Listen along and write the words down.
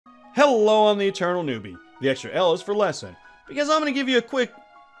Hello, I'm the Eternal Newbie. The extra L is for lesson, because I'm going to give you a quick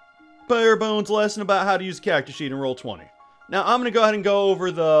bare bones lesson about how to use a character sheet in Roll20. Now, I'm going to go ahead and go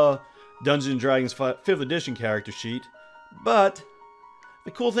over the Dungeons & Dragons 5th edition character sheet, but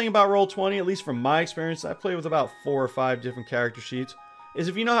the cool thing about Roll20, at least from my experience, I play with about 4 or 5 different character sheets, is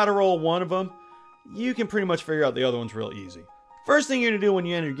if you know how to roll one of them, you can pretty much figure out the other ones real easy. First thing you're going to do when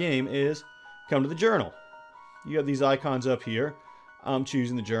you enter your game is come to the journal. You got these icons up here. I'm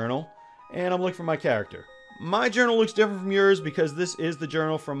choosing the journal, and I'm looking for my character. My journal looks different from yours because this is the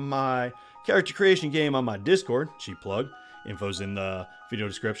journal from my character creation game on my Discord. Cheap plug. Info's in the video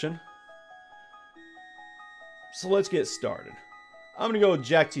description. So let's get started. I'm going to go with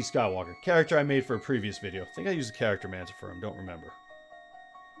Jack T. Skywalker, character I made for a previous video. I think I used a character mancer for him, don't remember.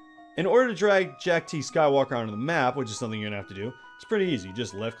 In order to drag Jack T. Skywalker onto the map, which is something you're going to have to do, it's pretty easy. You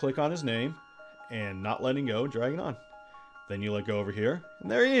just left click on his name, and not letting go, drag it on. Then you let go over here,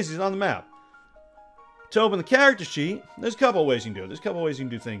 and there he is, he's on the map. To open the character sheet, there's a couple of ways you can do it. There's a couple of ways you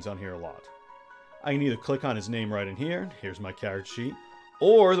can do things on here a lot. I can either click on his name right in here, here's my character sheet,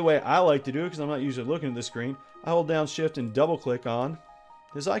 or the way I like to do it, because I'm not usually looking at this screen, I hold down shift and double click on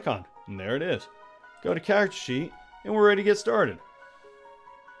his icon, and there it is. Go to character sheet, and we're ready to get started.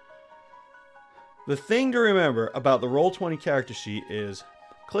 The thing to remember about the Roll20 character sheet is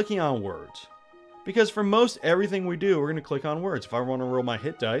clicking on words. Because for most everything we do, we're going to click on words. If I want to roll my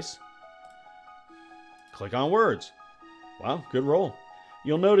hit dice, click on words. Wow, good roll.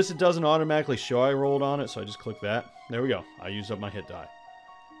 You'll notice it doesn't automatically show I rolled on it, so I just click that. There we go. I used up my hit die.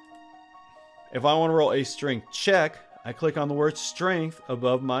 If I want to roll a strength check, I click on the word strength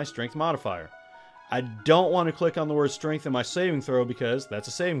above my strength modifier. I don't want to click on the word strength in my saving throw because that's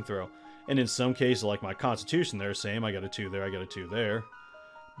a saving throw. And in some cases, like my constitution, they're the same. I got a 2 there, I got a 2 there.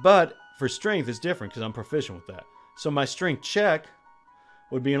 But for strength, it's different because I'm proficient with that. So my strength check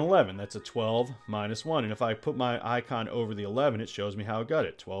would be an 11. That's a 12 minus 1. And if I put my icon over the 11, it shows me how I got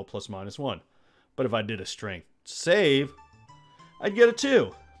it. 12 plus minus 1. But if I did a strength save, I'd get a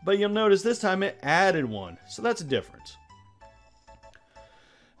 2. But you'll notice this time it added 1. So that's a difference.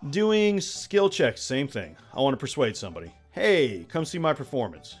 Doing skill checks, same thing. I want to persuade somebody. Hey, come see my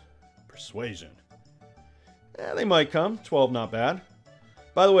performance. Persuasion. Yeah, they might come. 12, not bad.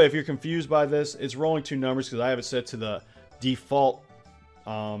 By the way, if you're confused by this, it's rolling 2 numbers because I have it set to the default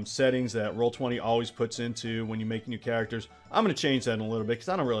settings that Roll20 always puts into when you make new characters. I'm going to change that in a little bit because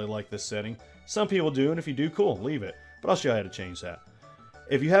I don't really like this setting. Some people do, and if you do, cool, leave it. But I'll show you how to change that.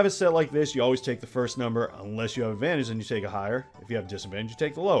 If you have it set like this, you always take the first number unless you have advantage, and you take a higher. If you have disadvantage, you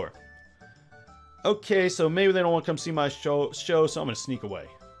take the lower. Okay, so maybe they don't want to come see my show, so I'm going to sneak away.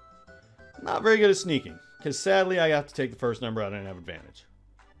 Not very good at sneaking, because sadly I have to take the first number out and have advantage.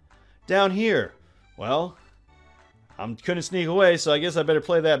 Down here, well, I couldn't sneak away, so I guess I better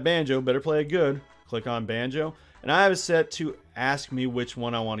play that banjo, better play it good. Click on banjo, and I have it set to ask me which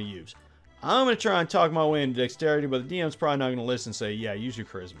one I want to use. I'm going to try and talk my way into dexterity, but the DM's probably not going to listen and say, yeah, use your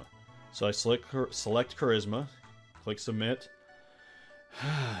charisma. So I select charisma, click submit.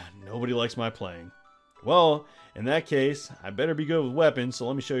 Nobody likes my playing. Well, in that case, I better be good with weapons, so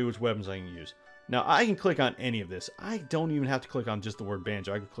let me show you which weapons I can use. Now, I can click on any of this. I don't even have to click on just the word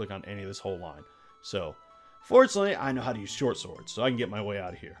banjo. I can click on any of this whole line. So, fortunately, I know how to use short swords, so I can get my way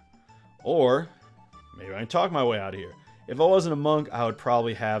out of here. Or, maybe I can talk my way out of here. If I wasn't a monk, I would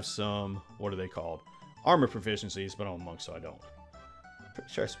probably have some, what are they called? Armor proficiencies, but I'm a monk, so I don't.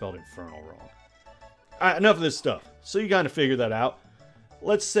 Pretty sure I spelled infernal wrong. Alright, enough of this stuff. So you kind of figure that out.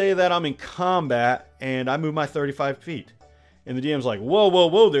 Let's say that I'm in combat, and I move my 35 feet. And the DM's like, whoa, whoa,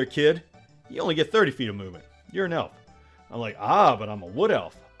 whoa there, kid. You only get 30 feet of movement. You're an elf. I'm like, ah, but I'm a wood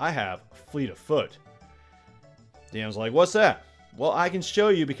elf. I have fleet of foot. DM's like, what's that? Well, I can show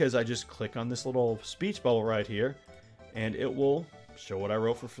you because I just click on this little speech bubble right here, and it will show what I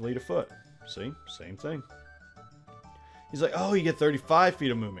wrote for fleet of foot. See? Same thing. He's like, oh, you get 35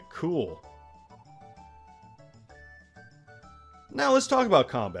 feet of movement. Cool. Now let's talk about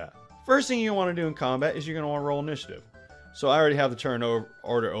combat. First thing you want to do in combat is you're going to want to roll initiative. So I already have the turn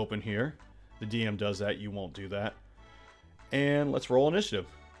order open here. The DM does that. You won't do that. And let's roll initiative.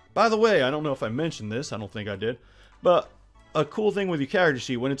 By the way, I don't know if I mentioned this. I don't think I did. But a cool thing with your character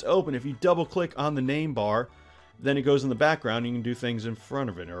sheet, when it's open, if you double click on the name bar, then it goes in the background. And you can do things in front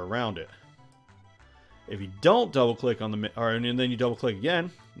of it or around it. If you don't double click on and then you double click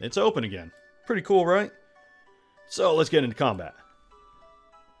again, it's open again. Pretty cool, right? So let's get into combat.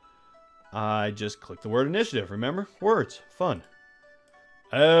 I just clicked the word initiative, remember? Words. Fun.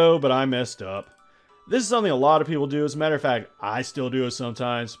 Oh, but I messed up. This is something a lot of people do. As a matter of fact, I still do it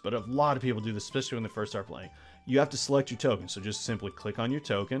sometimes, but a lot of people do this, especially when they first start playing. you have to select your token. So just simply click on your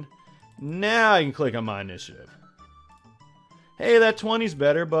token. Now I can click on my initiative. Hey, that 20's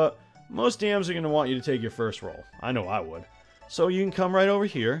better, but most DMs are going to want you to take your first roll. I know I would. So you can come right over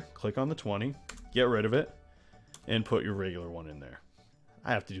here, click on the 20, get rid of it, and put your regular one in there.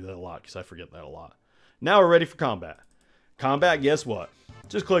 I have to do that a lot because I forget that a lot. Now we're ready for combat. Combat, guess what?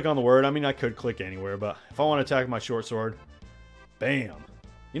 Just click on the word. I mean, I could click anywhere, but if I want to attack my short sword, bam.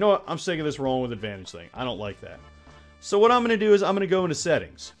 You know what? I'm sick of this rolling with advantage thing. I don't like that. So what I'm going to do is I'm going to go into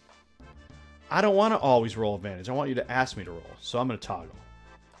settings. I don't want to always roll advantage. I want you to ask me to roll. So I'm going to toggle.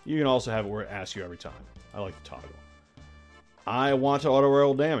 You can also have it where it asks you every time. I like to toggle. I want to auto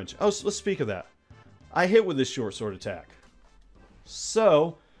roll damage. Oh, so let's speak of that. I hit with this short sword attack.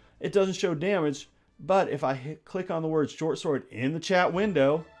 So it doesn't show damage, but if I click on the word short sword in the chat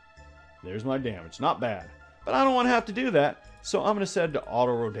window, there's my damage. Not bad. But I don't want to have to do that, so I'm going to set it to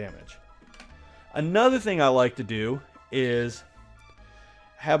auto roll damage. Another thing I like to do is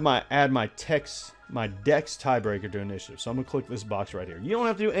have add my dex tiebreaker to initiative. So I'm going to click this box right here. You don't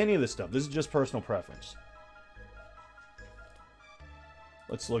have to do any of this stuff. This is just personal preference.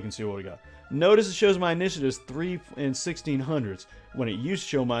 Let's look and see what we got. Notice it shows my initiative is 3 and 1600s when it used to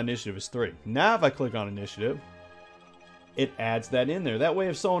show my initiative is 3. Now if I click on initiative, it adds that in there. That way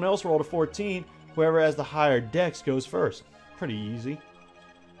if someone else rolled a 14, whoever has the higher dex goes first. Pretty easy.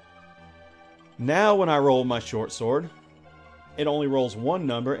 Now when I roll my short sword, it only rolls one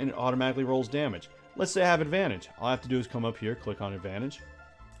number and it automatically rolls damage. Let's say I have advantage. All I have to do is come up here, click on advantage,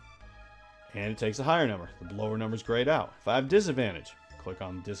 and it takes a higher number. The lower number is grayed out. If I have disadvantage, click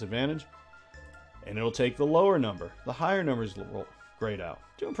on disadvantage, and it'll take the lower number. The higher number is grayed out.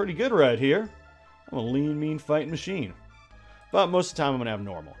 Doing pretty good right here. I'm a lean, mean fighting machine. But most of the time I'm going to have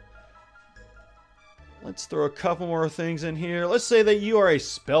normal. Let's throw a couple more things in here. Let's say that you are a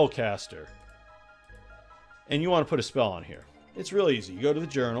spellcaster, and you want to put a spell on here. It's real easy. You go to the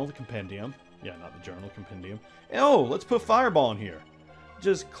journal, the compendium. Yeah, not the journal, compendium. And, oh, let's put fireball in here.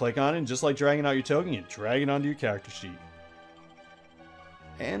 Just click on it, and just like dragging out your token, you drag it onto your character sheet.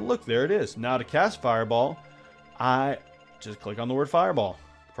 And look, there it is. Now to cast fireball, I just click on the word fireball.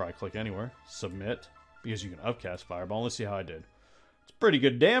 Probably click anywhere. Submit, because you can upcast fireball. Let's see how I did. It's pretty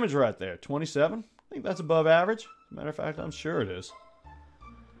good damage right there. 27. I think that's above average. As a matter of fact, I'm sure it is.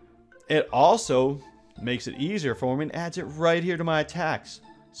 It also makes it easier for me and adds it right here to my attacks.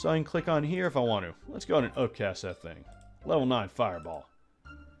 So I can click on here if I want to. Let's go ahead and upcast that thing. Level 9 fireball.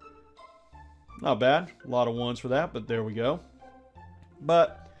 Not bad. A lot of ones for that, but there we go.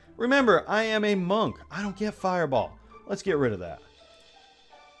 But remember, I am a monk. I don't get fireball. Let's get rid of that.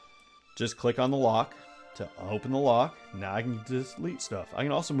 Just click on the lock to open the lock. Now I can delete stuff. I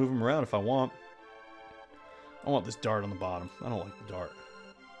can also move them around if I want. I want this dart on the bottom. I don't like the dart.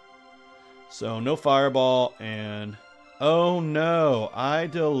 So no fireball, and oh no, I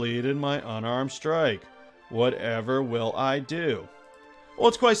deleted my unarmed strike. Whatever will I do? Well,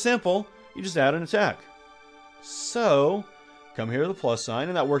 it's quite simple. You just add an attack. So come here to the plus sign,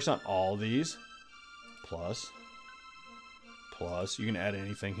 and that works on all these. Plus. You can add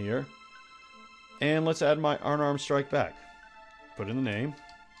anything here. And let's add my unarmed strike back. Put in the name.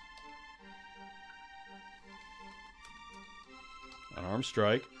 Unarmed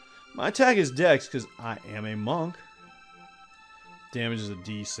strike. My attack is dex because I am a monk. Damage is a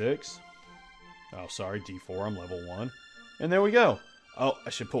d6. Oh, sorry, d4. I'm level 1. And there we go. Oh, I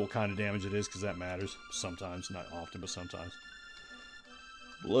should put what kind of damage it is because that matters. Sometimes. Not often, but sometimes.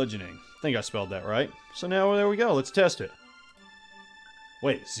 Bludgeoning. I think I spelled that right. So now there we go. Let's test it.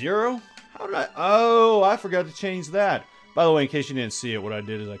 Wait, 0? How did I... Oh, I forgot to change that. By the way, in case you didn't see it, what I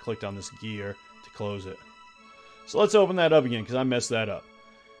did is I clicked on this gear to close it. So let's open that up again because I messed that up.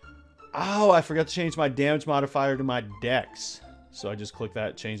 Oh, I forgot to change my damage modifier to my dex. So I just click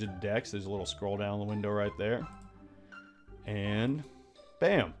that, change it to dex. There's a little scroll down the window right there. And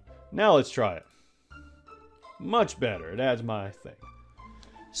bam. Now let's try it. Much better. It adds my thing.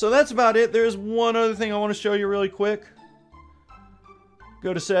 So that's about it. There's one other thing I want to show you really quick.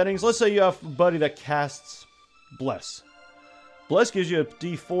 Go to settings. Let's say you have a buddy that casts Bless. Bless gives you a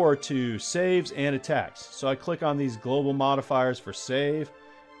D4 to saves and attacks. So I click on these global modifiers for save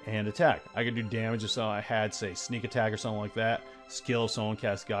and attack. I could do damage if I had, say, sneak attack or something like that. Skill if someone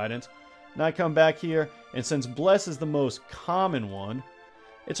casts guidance. Now I come back here, and since Bless is the most common one,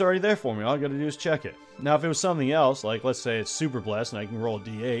 it's already there for me. All I gotta do is check it. Now if it was something else, like let's say it's Super Bless and I can roll a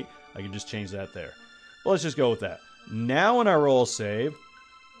D8, I can just change that there. But let's just go with that. Now when I roll a save,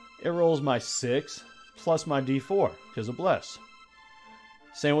 it rolls my 6 plus my D4 because of Bless.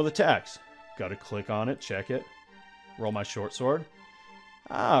 Same with attacks. Gotta click on it, check it, roll my short sword.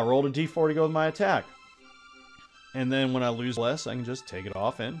 Ah, rolled a D4 to go with my attack. And then when I lose less, I can just take it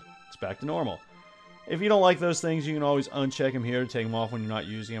off and it's back to normal. If you don't like those things, you can always uncheck them here to take them off when you're not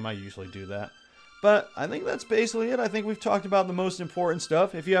using them. I usually do that. But I think that's basically it. I think we've talked about the most important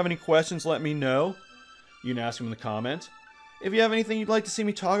stuff. If you have any questions, let me know. You can ask them in the comments. If you have anything you'd like to see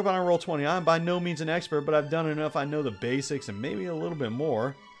me talk about on Roll20, I'm by no means an expert, but I've done enough. I know the basics and maybe a little bit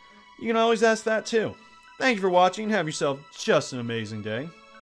more. You can always ask that too. Thank you for watching. Have yourself just an amazing day.